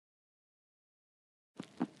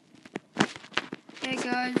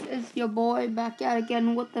guys, it's your boy back at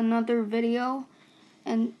again with another video,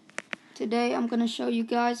 and today I'm gonna show you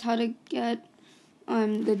guys how to get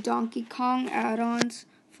the Donkey Kong add-ons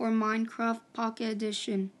for Minecraft Pocket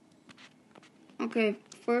Edition. Okay,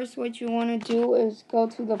 first what you want to do is go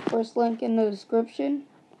to the first link in the description.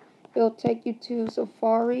 It'll take you to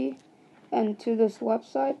Safari and to this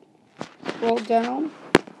website. Scroll down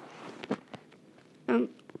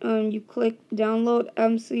and you click download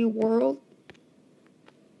MC World.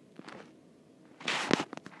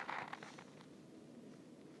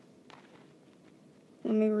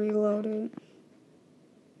 Let me reload it.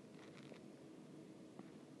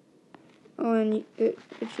 Oh, and it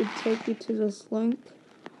should take you to this link.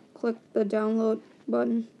 Click the download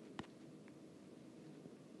button.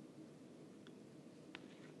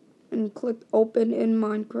 And click open in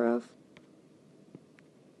Minecraft.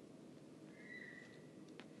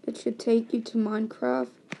 It should take you to Minecraft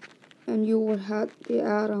and you will have the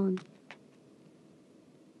add-on.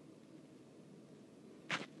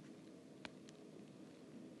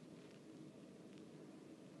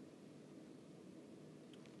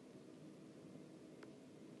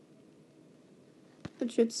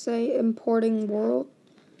 It should say importing world,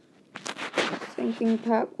 syncing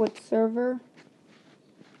pack with server,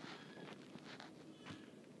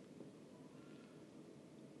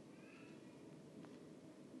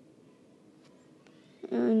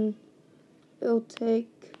 and it'll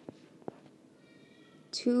take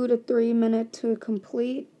 2 to 3 minutes to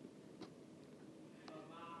complete.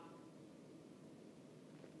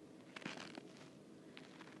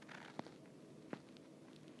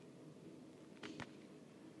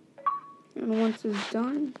 And once it's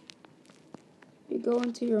done, you go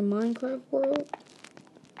into your Minecraft world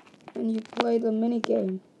and you play the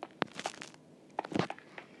minigame.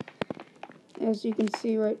 As you can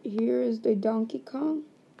see right here is the Donkey Kong.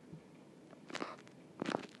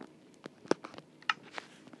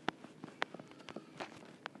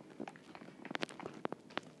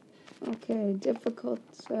 Okay, difficult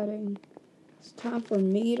setting. It's time for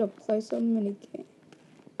me to play some minigame.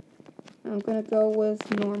 I'm gonna go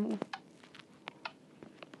with normal.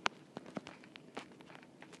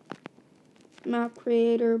 Map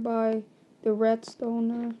creator by the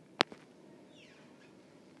Redstoner.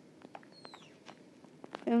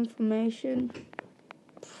 Information.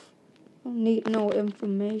 Don't need no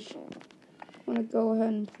information. I'm gonna go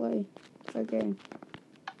ahead and play the game.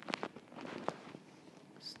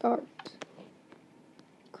 Start.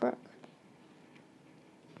 Crack.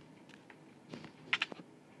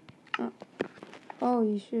 Oh,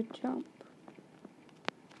 you should jump.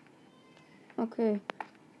 Okay.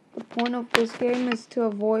 The point of this game is to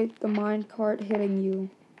avoid the minecart hitting you.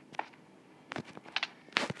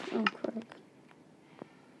 Oh, crap.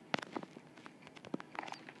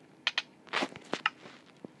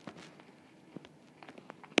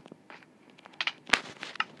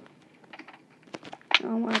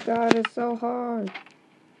 Oh my god, it's so hard.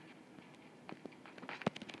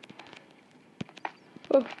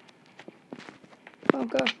 Oh, oh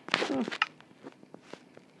god. Oh.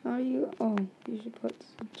 How do you... Oh, you should put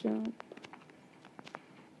some jump.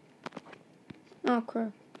 Oh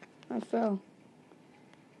crap. I fell.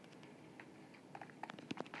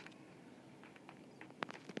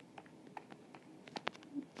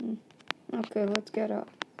 Okay, let's get up.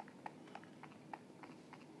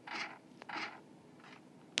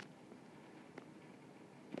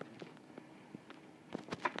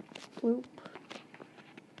 Bloop.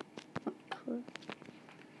 Oh crap.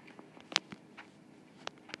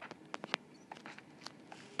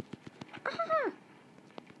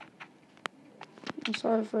 I'm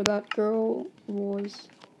sorry for that girl voice.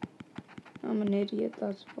 I'm an idiot,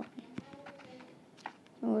 that's why.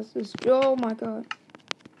 Now let's just... Oh my god.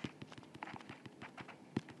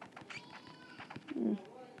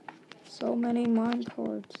 So many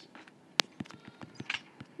minecarts.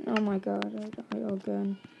 Oh my god, I died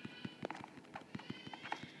again.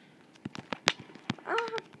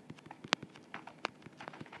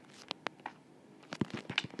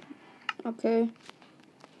 Okay.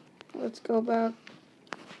 Let's go back.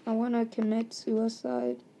 I want to commit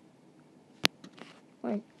suicide.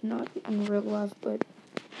 Like, not in real life, but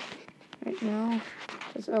right now.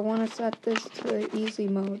 Because I want to set this to easy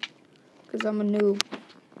mode. Because I'm a noob.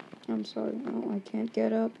 I'm sorry. No, I can't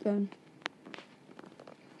get up then.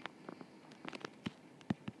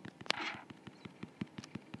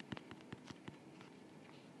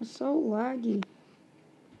 It's so laggy.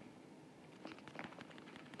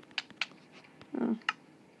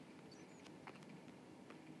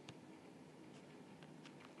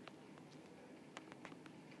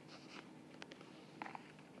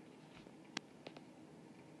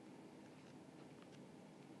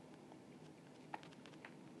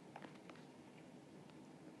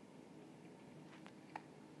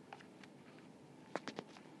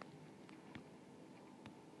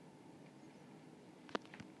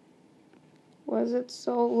 Why is it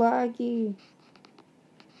so laggy?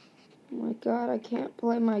 Oh my god, I can't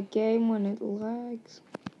play my game when it lags.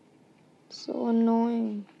 So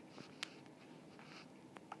annoying.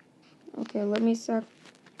 Okay, let me set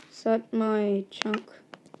my chunk.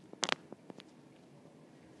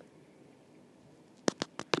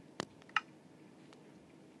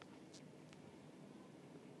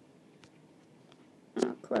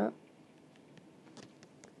 Oh crap.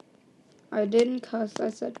 I didn't cuss,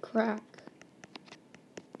 I said crack.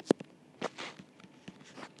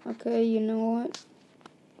 Okay, you know what?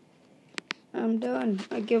 I'm done.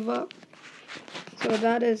 I give up. So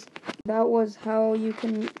that was how you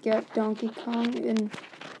can get Donkey Kong in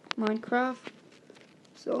Minecraft.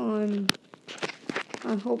 So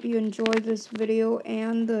I hope you enjoyed this video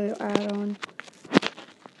and the add-on.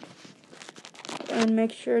 And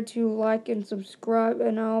make sure to like and subscribe,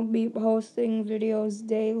 and I'll be posting videos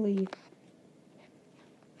daily.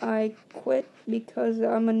 I quit because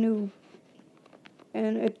I'm a noob,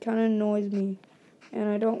 and it kind of annoys me, and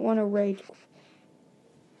I don't want to rage